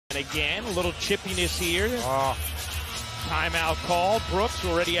And again, a little chippiness here. Timeout call. Brooks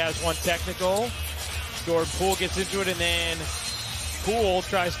already has one technical. Jordan Poole gets into it, and then Poole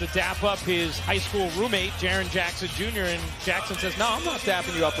tries to dap up his high school roommate, Jaren Jackson Jr., and Jackson says, "No, I'm not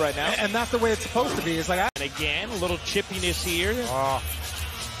dapping you up right now." And that's the way it's supposed to be. It's like, And again, a little chippiness here.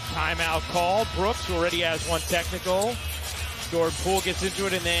 Timeout call. Brooks already has one technical. Jordan Poole gets into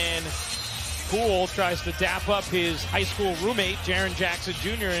it, and then Poole tries to dap up his high school roommate, Jaren Jackson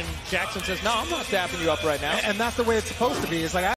Jr., and Jackson says, "No, I'm not dapping you up right now." and that's the way it's supposed to be. It's like,